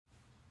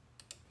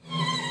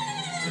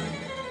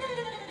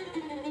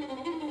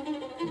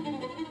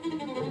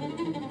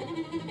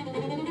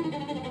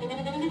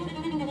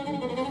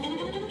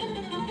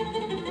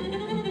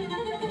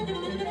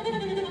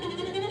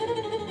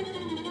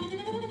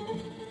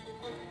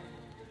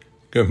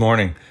Good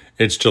morning.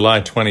 It's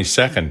July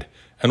 22nd,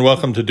 and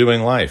welcome to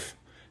Doing Life,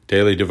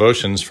 daily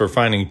devotions for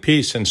finding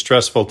peace in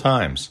stressful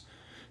times.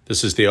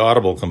 This is the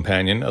audible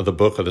companion of the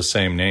book of the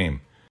same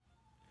name.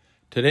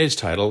 Today's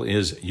title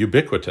is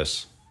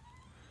Ubiquitous.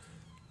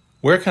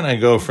 Where can I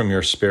go from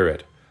your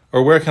spirit,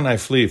 or where can I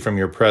flee from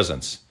your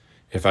presence?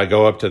 If I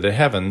go up to the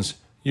heavens,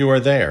 you are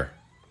there.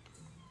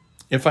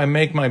 If I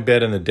make my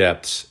bed in the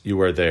depths,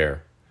 you are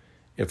there.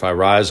 If I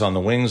rise on the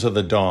wings of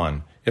the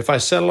dawn, if I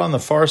settle on the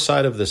far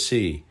side of the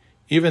sea,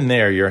 even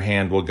there your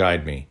hand will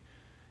guide me.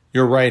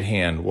 Your right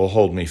hand will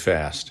hold me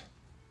fast.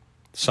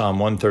 Psalm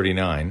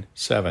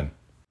 139:7.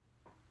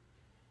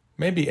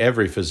 Maybe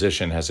every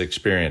physician has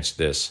experienced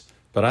this,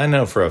 but I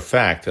know for a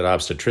fact that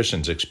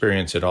obstetricians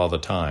experience it all the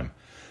time.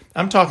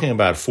 I'm talking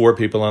about 4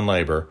 people in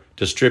labor,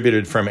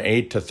 distributed from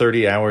 8 to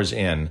 30 hours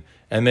in,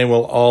 and they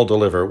will all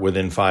deliver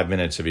within 5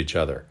 minutes of each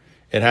other.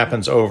 It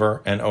happens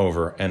over and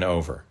over and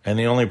over, and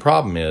the only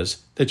problem is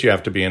that you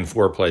have to be in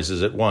 4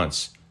 places at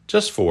once.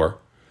 Just 4.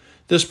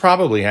 This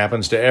probably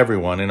happens to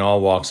everyone in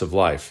all walks of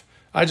life.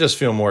 I just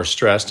feel more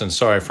stressed and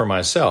sorry for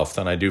myself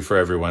than I do for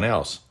everyone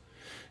else.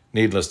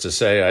 Needless to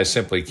say, I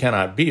simply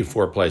cannot be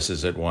 4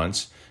 places at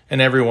once, and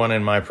everyone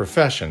in my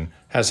profession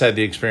has had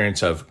the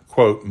experience of,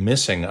 quote,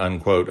 missing,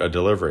 unquote, a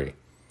delivery.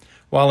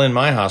 While in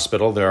my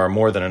hospital there are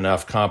more than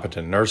enough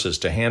competent nurses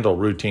to handle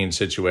routine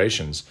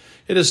situations,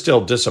 it is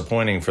still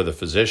disappointing for the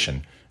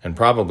physician, and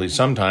probably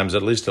sometimes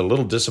at least a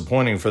little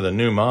disappointing for the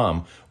new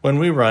mom when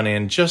we run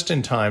in just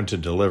in time to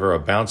deliver a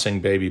bouncing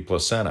baby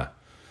placenta.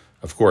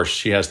 Of course,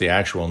 she has the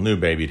actual new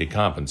baby to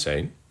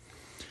compensate.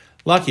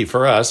 Lucky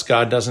for us,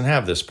 God doesn't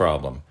have this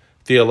problem.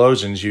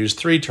 Theologians use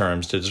 3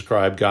 terms to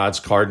describe God's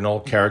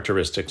cardinal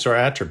characteristics or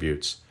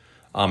attributes: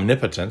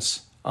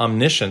 omnipotence,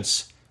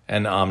 omniscience,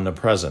 and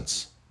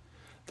omnipresence.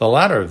 The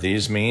latter of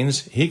these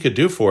means he could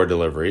do 4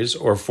 deliveries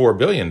or 4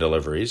 billion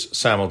deliveries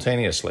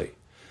simultaneously.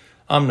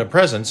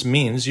 Omnipresence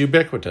means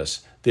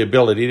ubiquitous, the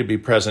ability to be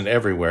present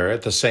everywhere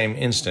at the same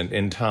instant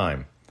in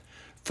time.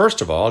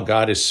 First of all,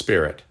 God is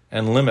spirit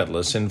and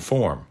limitless in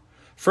form.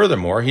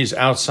 Furthermore, he's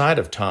outside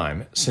of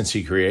time since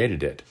he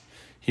created it.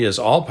 He is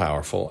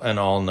all-powerful and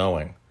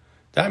all-knowing.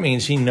 That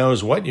means he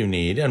knows what you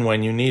need and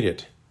when you need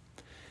it.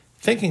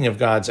 Thinking of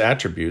God's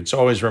attributes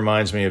always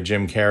reminds me of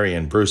Jim Carrey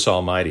in Bruce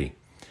Almighty.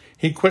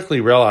 He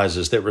quickly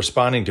realizes that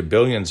responding to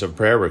billions of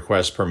prayer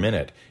requests per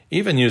minute,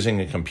 even using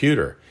a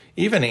computer,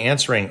 even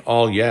answering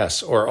all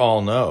yes or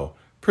all no,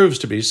 proves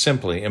to be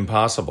simply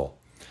impossible.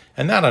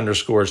 And that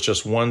underscores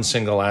just one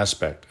single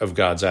aspect of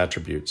God's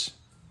attributes.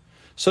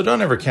 So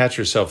don't ever catch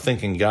yourself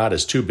thinking God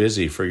is too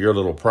busy for your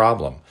little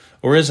problem,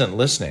 or isn't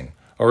listening,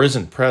 or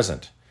isn't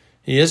present.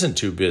 He isn't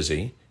too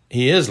busy,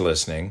 he is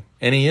listening,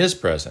 and he is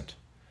present.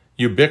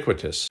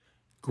 Ubiquitous.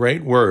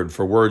 Great word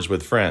for words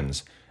with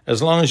friends,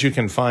 as long as you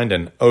can find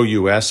an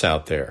OUS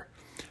out there.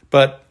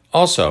 But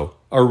also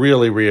a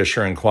really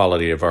reassuring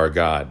quality of our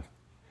God.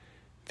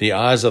 The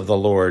eyes of the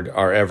Lord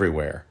are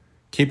everywhere,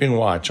 keeping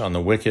watch on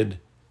the wicked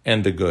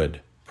and the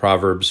good.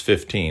 Proverbs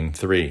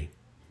 15:3.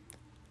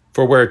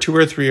 For where 2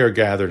 or 3 are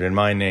gathered in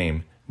my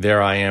name,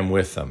 there I am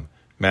with them.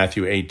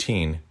 Matthew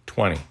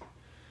 18:20.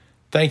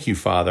 Thank you,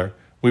 Father.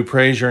 We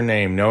praise your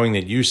name, knowing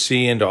that you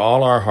see into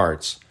all our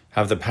hearts,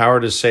 have the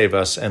power to save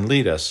us and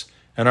lead us,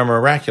 and are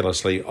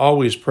miraculously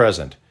always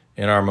present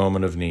in our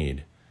moment of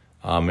need.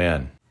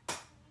 Amen.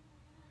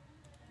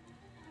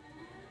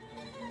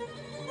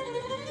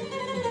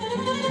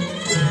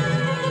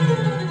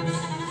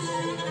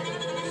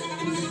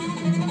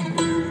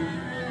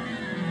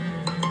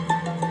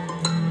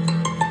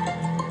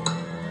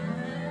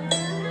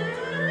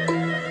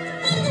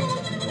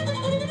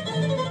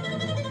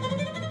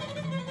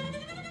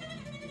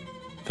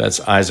 That's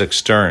Isaac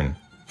Stern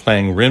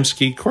playing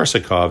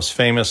Rimsky-Korsakov's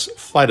famous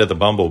Flight of the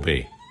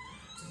Bumblebee.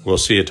 We'll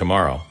see you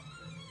tomorrow.